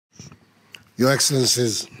Your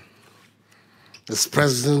Excellencies, as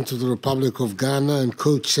President of the Republic of Ghana and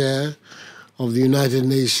co-chair of the United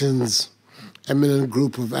Nations Eminent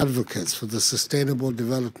Group of Advocates for the Sustainable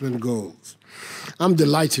Development Goals, I'm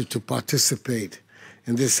delighted to participate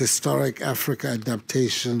in this historic Africa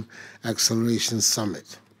Adaptation Acceleration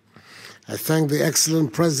Summit. I thank the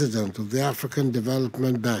excellent President of the African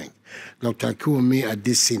Development Bank, Dr.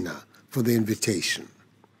 Akufo-Addo, for the invitation.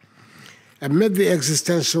 Amid the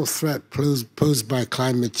existential threat posed by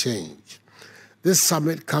climate change, this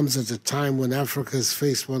summit comes at a time when Africa is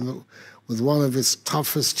faced with one of its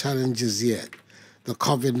toughest challenges yet, the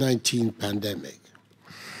COVID-19 pandemic.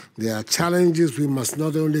 There are challenges we must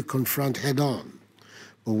not only confront head-on,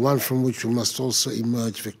 but one from which we must also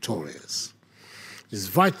emerge victorious. It is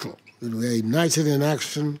vital that we are united in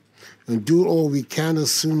action and do all we can as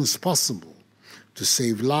soon as possible to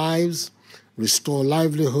save lives, restore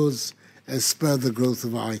livelihoods, and spur the growth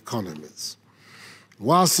of our economies.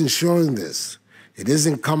 Whilst ensuring this, it is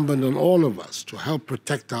incumbent on all of us to help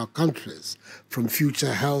protect our countries from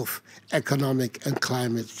future health, economic, and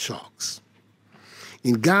climate shocks.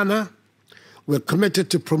 In Ghana, we're committed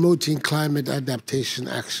to promoting climate adaptation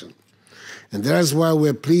action, and that is why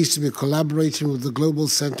we're pleased to be collaborating with the Global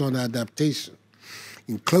Center on Adaptation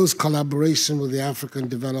in close collaboration with the African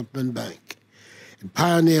Development Bank, in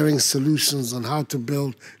pioneering solutions on how to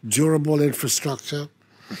build durable infrastructure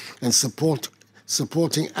and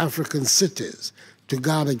supporting African cities to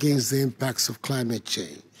guard against the impacts of climate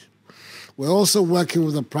change. We're also working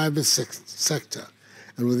with the private sector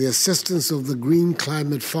and with the assistance of the Green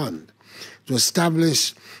Climate Fund to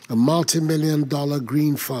establish a multi-million-dollar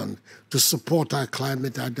green fund to support our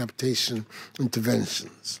climate adaptation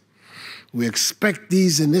interventions. We expect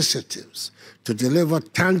these initiatives to deliver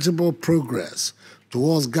tangible progress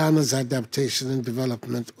towards Ghana's adaptation and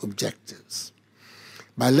development objectives.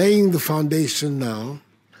 By laying the foundation now,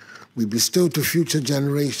 we bestow to future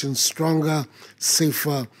generations stronger,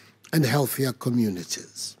 safer, and healthier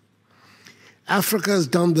communities. Africa has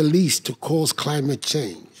done the least to cause climate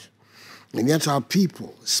change, and yet our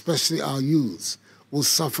people, especially our youths, will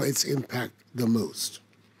suffer its impact the most.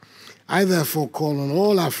 I therefore call on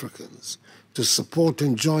all Africans to support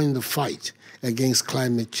and join the fight against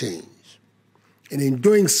climate change. And in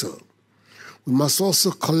doing so, we must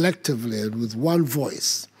also collectively and with one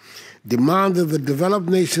voice demand that the developed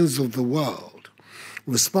nations of the world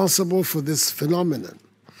responsible for this phenomenon,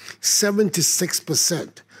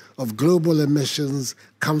 76% of global emissions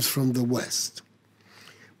comes from the West,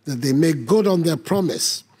 that they make good on their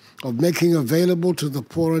promise of making available to the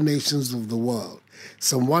poorer nations of the world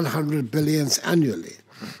some 100 billion annually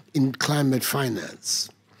in climate finance,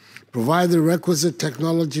 provide the requisite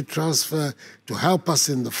technology transfer to help us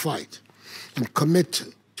in the fight, and commit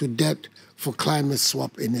to debt for climate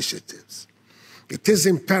swap initiatives. It is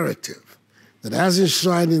imperative that, as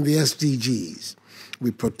enshrined in the SDGs,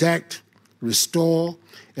 we protect, restore,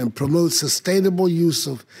 and promote sustainable use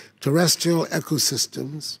of terrestrial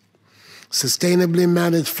ecosystems, sustainably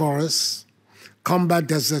manage forests, combat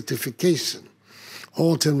desertification,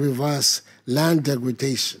 halt and reverse land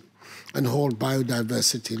degradation, and halt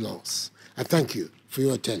biodiversity loss. I thank you for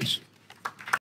your attention.